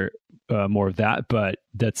later more of that. But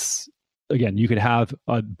that's, again, you could have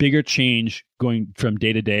a bigger change going from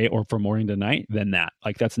day to day or from morning to night than that.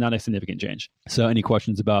 Like that's not a significant change. So any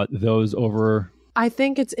questions about those over? I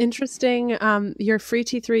think it's interesting. Your free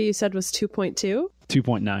T3 you said was 2.2?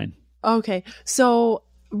 2.9. Okay. So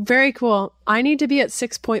very cool. I need to be at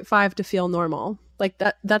 6.5 to feel normal. Like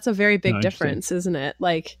that's a very big difference, isn't it?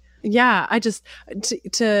 Like, yeah, I just,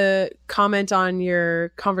 to comment on your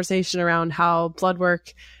conversation around how blood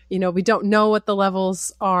work, we don't know what the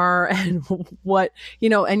levels are and what,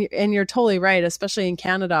 and you're totally right, especially in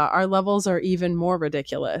Canada, our levels are even more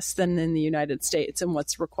ridiculous than in the United States and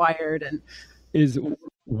what's required. And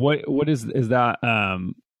what is that,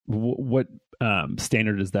 what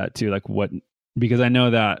standard is that too? Like what, because I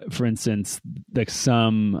know that, for instance, like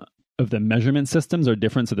some of the measurement systems are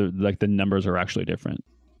different. So the numbers are actually different.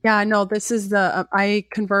 Yeah, no, this is I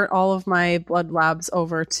convert all of my blood labs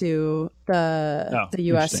over to the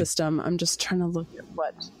US system. I'm just trying to look at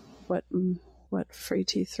what free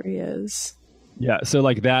T3 is. Yeah, so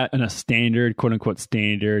like that in a standard, quote unquote,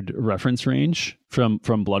 standard reference range from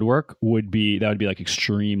blood work would be like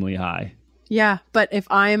extremely high. Yeah, but if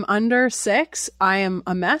I'm under 6, I am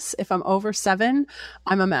a mess. If I'm over 7,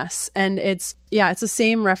 I'm a mess. And it's the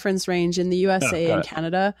same reference range in the USA and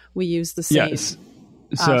Canada. We use the same. Yes.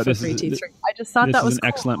 So this is, I just thought that was an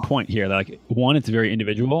excellent point here. Like 1, it's very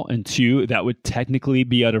individual, and 2, that would technically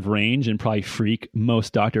be out of range and probably freak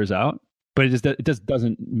most doctors out. But it just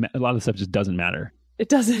doesn't. A lot of stuff just doesn't matter. It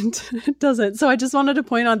doesn't. It doesn't. So I just wanted to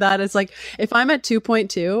point on that. It's like if I'm at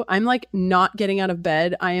 2.2, I'm like not getting out of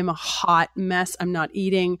bed. I am a hot mess. I'm not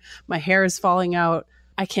eating. My hair is falling out.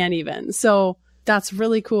 I can't even. So that's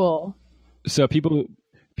really cool. So people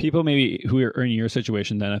maybe who are in your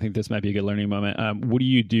situation, then I think this might be a good learning moment. What do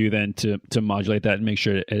you do then to modulate that and make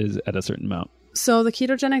sure it is at a certain amount? So the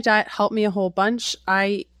ketogenic diet helped me a whole bunch.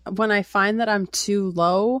 When I find that I'm too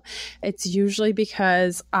low, it's usually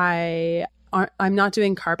because I'm not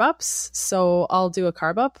doing carb ups. So I'll do a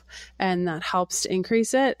carb up and that helps to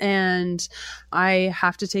increase it. And I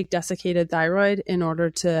have to take desiccated thyroid in order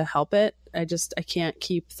to help it. I can't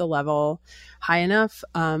keep the level high enough.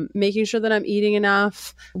 Making sure that I'm eating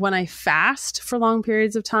enough. When I fast for long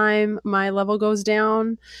periods of time, my level goes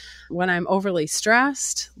down. When I'm overly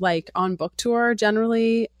stressed, like on book tour,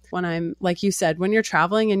 generally, when I'm, like you said, when you're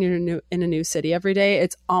traveling and you're in a new city every day,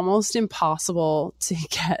 it's almost impossible to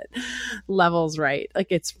get levels right. Like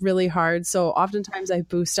it's really hard. So oftentimes I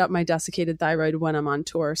boost up my desiccated thyroid when I'm on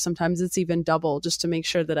tour. Sometimes it's even double just to make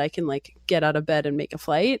sure that I can like get out of bed and make a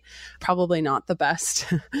flight. Probably not the best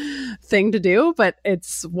thing to do, but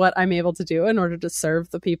it's what I'm able to do in order to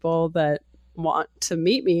serve the people that want to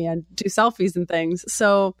meet me and do selfies and things.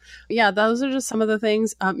 So yeah, those are just some of the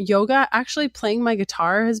things. Yoga, actually playing my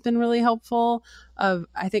guitar has been really helpful.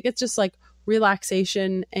 I think it's just like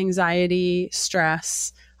relaxation, anxiety,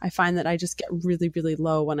 stress. I find that I just get really, really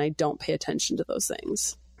low when I don't pay attention to those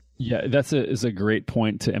things. Yeah, is a great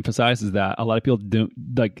point to emphasize, is that a lot of people don't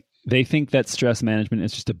like, they think that stress management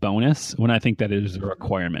is just a bonus when I think that it is a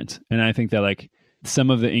requirement. And I think that like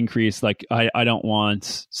some of the increase, like I don't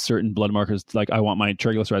want certain blood markers, like I want my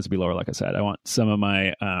triglycerides to be lower, like I said. I want some of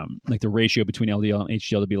my, like the ratio between LDL and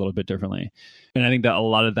HDL to be a little bit differently. And I think that a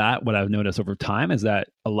lot of that, what I've noticed over time is that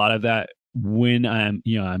a lot of that when I'm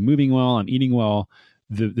moving well, I'm eating well,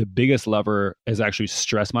 the biggest lever is actually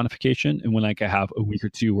stress modification. And when like I have a week or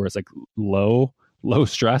two where it's like low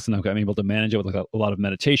stress and I'm able to manage it with like a lot of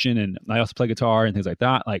meditation, and I also play guitar and things like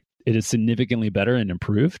that, like it is significantly better and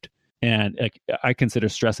improved. And like, I consider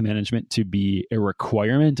stress management to be a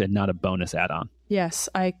requirement and not a bonus add-on. Yes,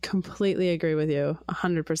 I completely agree with you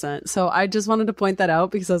 100%. So I just wanted to point that out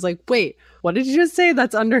because I was like, wait, what did you just say?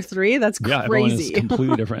 That's under 3? That's crazy. Yeah, everyone is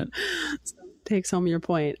completely different. So takes home your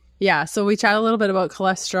point. Yeah, so we chat a little bit about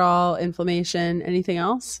cholesterol, inflammation, anything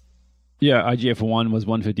else? Yeah, IGF-1 was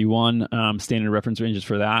 151. Standard reference ranges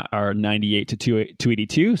for that are 98 to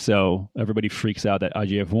 282. So everybody freaks out that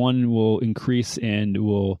IGF-1 will increase and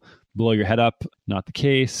will blow your head up. Not the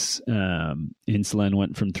case. Insulin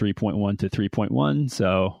went from 3.1 to 3.1.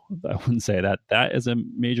 So I wouldn't say that is a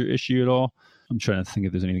major issue at all. I'm trying to think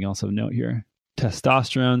if there's anything else of note here.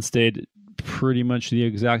 Testosterone stayed pretty much the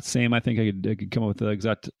exact same. I think I could come up with the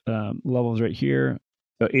exact levels right here.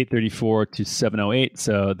 834 to 708.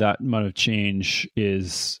 So that amount of change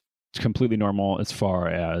is completely normal as far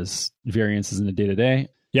as variances in the day-to-day.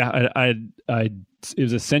 Yeah, it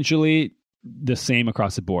was essentially the same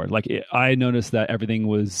across the board. Like I noticed that everything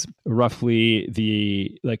was roughly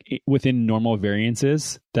within normal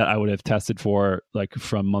variances that I would have tested for like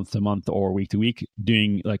from month to month or week to week,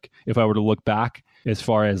 doing like, if I were to look back as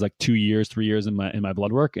far as like 2 years, 3 years in my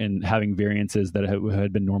blood work and having variances that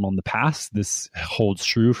had been normal in the past, this holds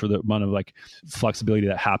true for the amount of like flexibility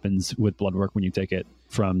that happens with blood work when you take it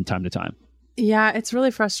from time to time. Yeah, it's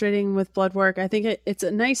really frustrating with blood work. I think it's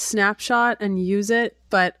a nice snapshot and use it,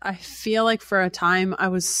 but I feel like for a time I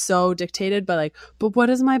was so dictated by like, but what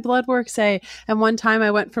does my blood work say? And one time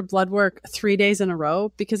I went for blood work 3 days in a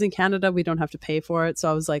row because in Canada we don't have to pay for it.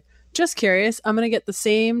 So I was like, just curious, I'm going to get the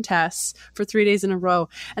same tests for 3 days in a row.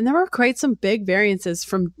 And there were quite some big variances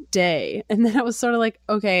from day. And then it was sort of like,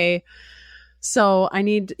 okay, so I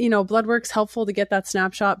need, blood work's helpful to get that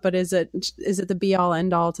snapshot, but is it the be all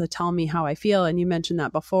end all to tell me how I feel? And you mentioned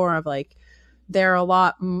that before of like, there are a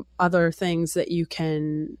lot other things that you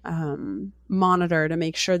can monitor to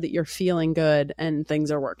make sure that you're feeling good and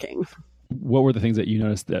things are working. What were the things that you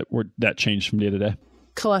noticed that changed from day to day?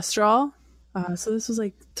 Cholesterol. So this was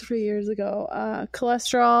like 3 years ago.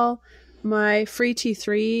 Cholesterol, my free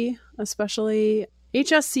T3, especially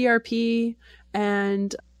HSCRP,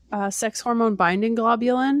 and sex hormone binding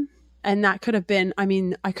globulin. And that could have been,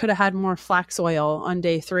 I could have had more flax oil on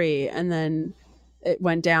day 3 and then it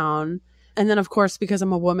went down. And then of course, because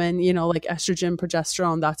I'm a woman, like estrogen,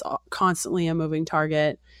 progesterone, that's constantly a moving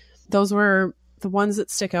target. Those were the ones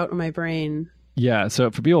that stick out in my brain. Yeah. So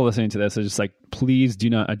for people listening to this, it's just like, please do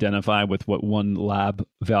not identify with what one lab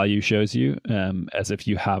value shows you as if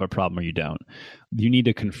you have a problem or you don't. You need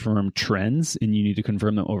to confirm trends and you need to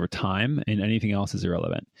confirm them over time, and anything else is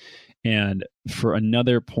irrelevant. And for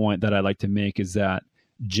another point that I like to make is that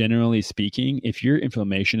generally speaking, if your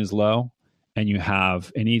inflammation is low and you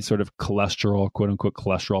have any sort of cholesterol, quote unquote,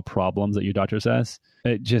 cholesterol problems that your doctor says,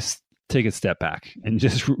 just take a step back and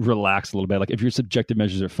just relax a little bit. Like if your subjective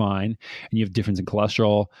measures are fine and you have difference in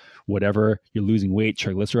cholesterol, whatever, you're losing weight,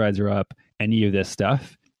 triglycerides are up, any of this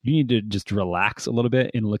stuff, you need to just relax a little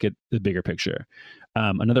bit and look at the bigger picture.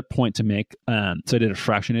 Another point to make, so I did a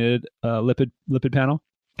fractionated lipid panel,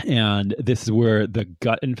 and this is where the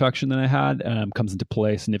gut infection that I had comes into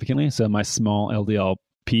play significantly. So my small LDL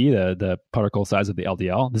the particle size of the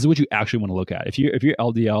LDL, this is what you actually want to look at. If your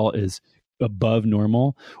LDL is above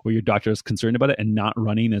normal, or your doctor is concerned about it and not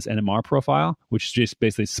running this NMR profile, which just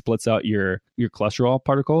basically splits out your cholesterol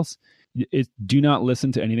particles, do not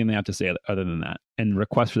listen to anything they have to say other than that. and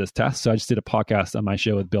request for this test. So I just did a podcast on my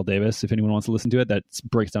show with Bill Davis, if anyone wants to listen to it, that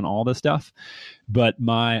breaks down all this stuff. But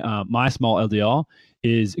my small LDL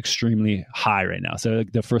is extremely high right now. So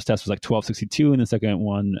the first test was like 1262, and the second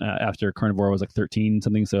one after Carnivore was like 13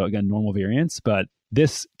 something. So again, normal variance. But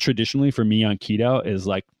this traditionally for me on keto is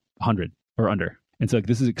like 100 or under. And so like,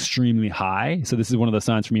 this is extremely high. So this is one of the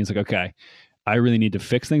signs for me. It's like, okay, I really need to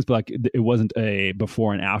fix things, but like it wasn't a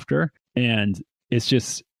before and after. And it's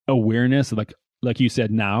just awareness of like you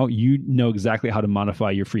said, now you know exactly how to modify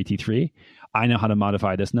your free T3. I know how to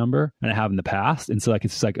modify this number, and I have in the past. And so like,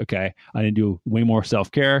 it's just like, okay, I need to do way more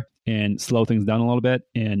self-care and slow things down a little bit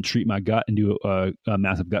and treat my gut and do a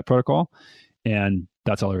massive gut protocol. And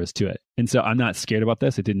that's all there is to it. And so I'm not scared about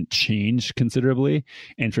this. It didn't change considerably.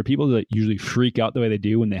 And for people that usually freak out the way they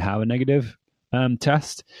do when they have a negative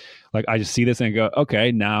test, like I just see this and I go,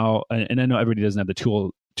 okay, now, and I know everybody doesn't have the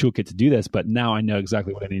toolkit to do this, but now I know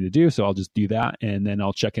exactly what I need to do. So I'll just do that, and then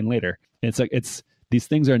I'll check in later. And it's like, these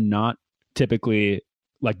things are not typically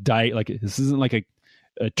like diet, like this isn't like a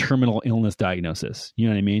terminal illness diagnosis. You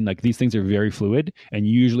know what I mean? Like these things are very fluid, and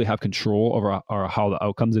you usually have control over how the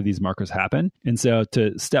outcomes of these markers happen. And so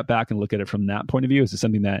to step back and look at it from that point of view is just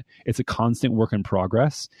something that it's a constant work in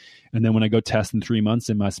progress. And then when I go test in 3 months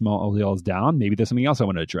and my small LDL is down, maybe there's something else I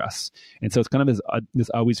want to address. And so it's kind of this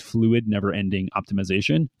always fluid, never ending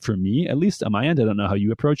optimization for me, at least on my end. I don't know how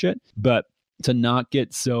you approach it, but to not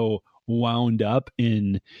get so wound up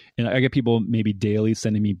in, and I get people maybe daily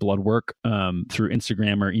sending me blood work through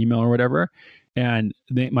Instagram or email or whatever, and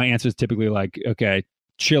my answer is typically like, okay,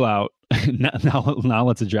 chill out. now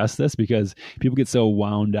let's address this, because people get so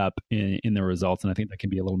wound up in the results, and I think that can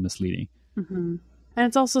be a little misleading. Mm-hmm. And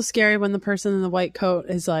it's also scary when the person in the white coat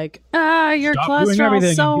is like, your Stop cholesterol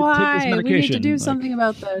is so high, we need to do like, something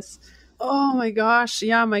about this. Oh my gosh.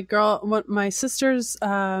 Yeah. My sister's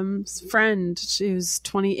friend, she was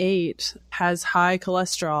 28, has high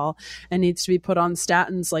cholesterol and needs to be put on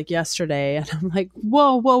statins like yesterday. And I'm like,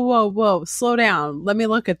 whoa, slow down. Let me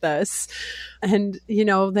look at this. And,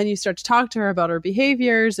 then you start to talk to her about her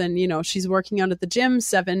behaviors, and, she's working out at the gym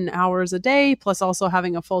 7 hours a day, plus also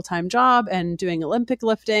having a full-time job and doing Olympic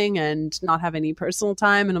lifting and not having any personal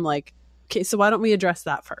time. And I'm like, okay, so why don't we address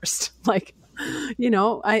that first? Like,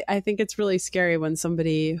 I think it's really scary when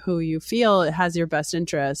somebody who you feel has your best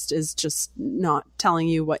interest is just not telling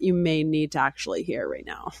you what you may need to actually hear right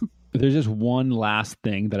now. There's just one last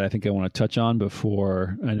thing that I think I want to touch on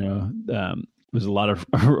before, I know there's a lot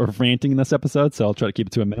of ranting in this episode, so I'll try to keep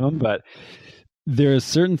it to a minimum, but there's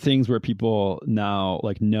certain things where people now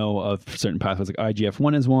like know of certain pathways, like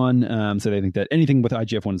IGF-1 is one. So they think that anything with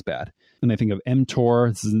IGF-1 is bad. And they think of mTOR.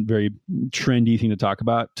 This is a very trendy thing to talk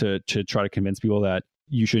about to try to convince people that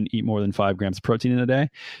you shouldn't eat more than 5 grams of protein in a day,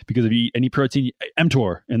 because if you eat any protein,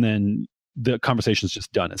 mTOR, and then the conversation is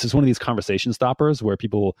just done. It's just one of these conversation stoppers where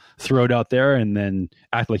people throw it out there and then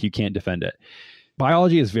act like you can't defend it.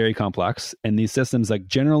 Biology is very complex, and these systems, like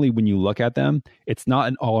generally when you look at them, it's not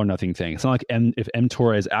an all or nothing thing. It's not like if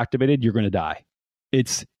mTOR is activated, you're going to die.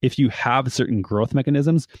 It's if you have certain growth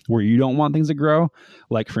mechanisms where you don't want things to grow,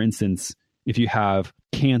 like for instance, if you have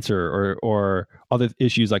cancer or other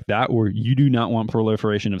issues like that, where you do not want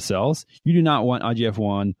proliferation of cells, you do not want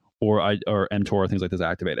IGF-1 or mTOR or things like this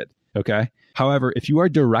activated. Okay. However, if you are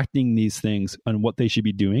directing these things on what they should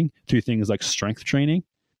be doing through things like strength training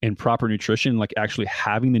and proper nutrition, like actually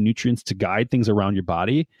having the nutrients to guide things around your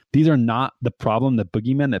body, these are not the problem, the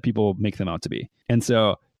boogeyman that people make them out to be. And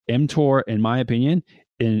so mTOR, in my opinion,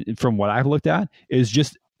 and from what I've looked at, is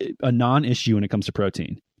just a non-issue when it comes to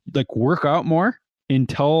protein. Like work out more and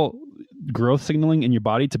tell growth signaling in your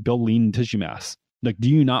body to build lean tissue mass. Like, do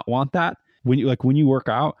you not want that? When you work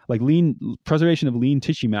out, like preservation of lean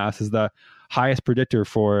tissue mass is the highest predictor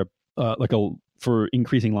for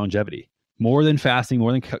increasing longevity. More than fasting,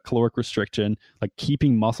 more than caloric restriction, like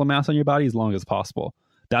keeping muscle mass on your body as long as possible.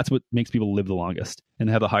 That's what makes people live the longest and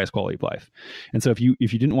have the highest quality of life. And so if you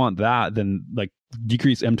didn't want that, then like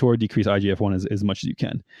decrease mTOR, decrease IGF-1 as much as you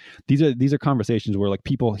can. These are conversations where like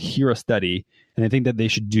people hear a study and they think that they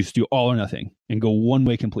should just do all or nothing and go one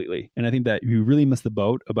way completely. And I think that you really miss the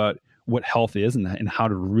boat about what health is and how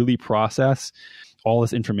to really process all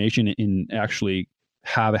this information and actually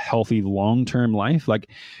have a healthy long-term life. Like,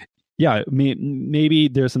 yeah, maybe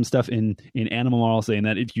there's some stuff in animal models saying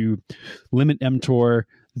that if you limit mTOR,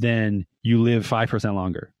 then you live 5%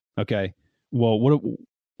 longer. Okay. Well,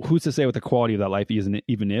 who's to say what the quality of that life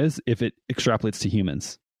even is if it extrapolates to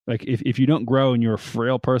humans? Like if you don't grow and you're a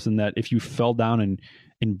frail person, that if you fell down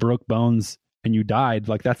and broke bones and you died,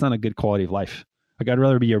 like that's not a good quality of life. Like I'd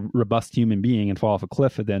rather be a robust human being and fall off a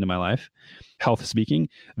cliff at the end of my life, health speaking,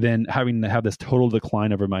 than having to have this total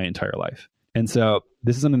decline over my entire life. And so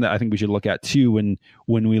this is something that I think we should look at too when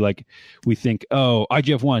we think, oh,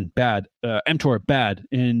 IGF-1 bad, mTOR bad,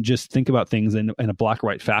 and just think about things in a black or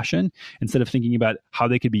white fashion instead of thinking about how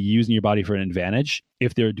they could be used in your body for an advantage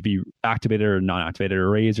if they're to be activated or non-activated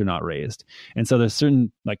or raised or not raised. And so there's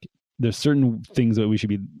certain things that we should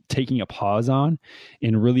be taking a pause on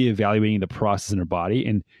and really evaluating the process in our body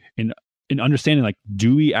and understanding, like,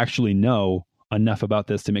 do we actually know enough about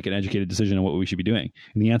this to make an educated decision on what we should be doing?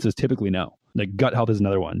 And the answer is typically no. Like gut health is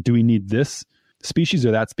another one. Do we need this species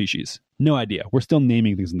or that species? No idea. We're still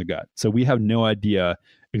naming things in the gut. So we have no idea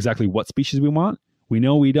exactly what species we want. We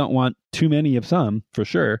know we don't want too many of some, for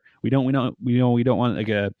sure. We don't want like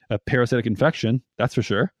a parasitic infection, that's for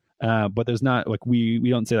sure. But there's not like we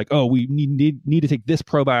don't say like, oh, we need to take this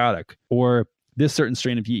probiotic or this certain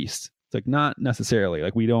strain of yeast. It's like not necessarily.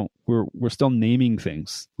 Like we're still naming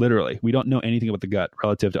things. Literally, we don't know anything about the gut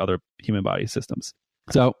relative to other human body systems.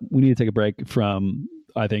 So we need to take a break from,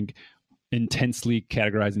 I think, intensely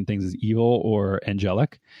categorizing things as evil or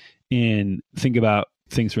angelic, and think about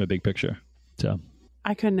things from a big picture. So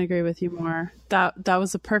I couldn't agree with you more. That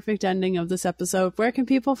was a perfect ending of this episode. Where can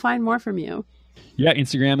people find more from you? Yeah,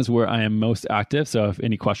 Instagram is where I am most active. So if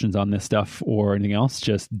any questions on this stuff or anything else,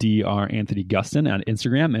 just Dr. Anthony Gustin on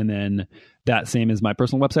Instagram. And then that same is my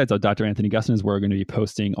personal website. So Dr. Anthony Gustin is where we're going to be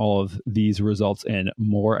posting all of these results and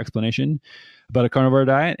more explanation about a carnivore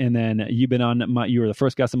diet. And then you were the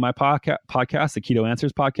first guest on my podcast, the Keto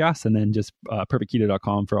Answers podcast, and then just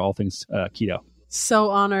perfectketo.com for all things keto. So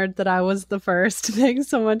honored that I was the first. Thanks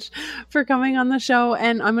so much for coming on the show.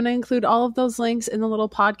 And I'm going to include all of those links in the little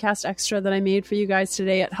podcast extra that I made for you guys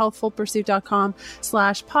today at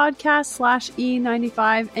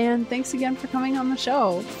healthfulpursuit.com/podcast/E95. And thanks again for coming on the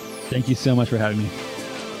show. Thank you so much for having me.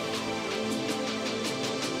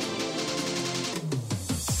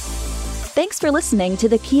 Thanks for listening to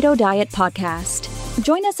the Keto Diet Podcast.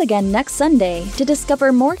 Join us again next Sunday to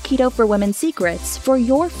discover more Keto for Women secrets for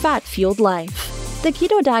your fat-fueled life. The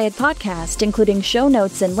Keto Diet Podcast, including show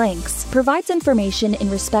notes and links, provides information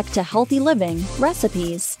in respect to healthy living,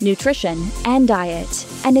 recipes, nutrition, and diet,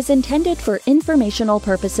 and is intended for informational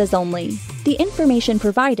purposes only. The information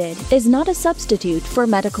provided is not a substitute for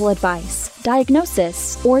medical advice,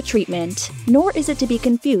 diagnosis, or treatment, nor is it to be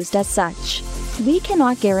confused as such. We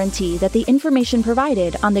cannot guarantee that the information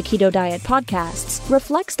provided on the Keto Diet podcasts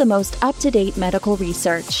reflects the most up-to-date medical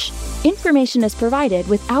research. Information is provided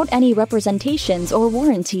without any representations or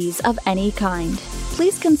warranties of any kind.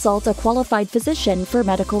 Please consult a qualified physician for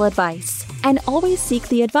medical advice, and always seek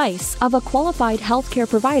the advice of a qualified healthcare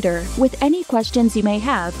provider with any questions you may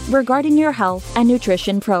have regarding your health and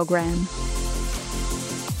nutrition program.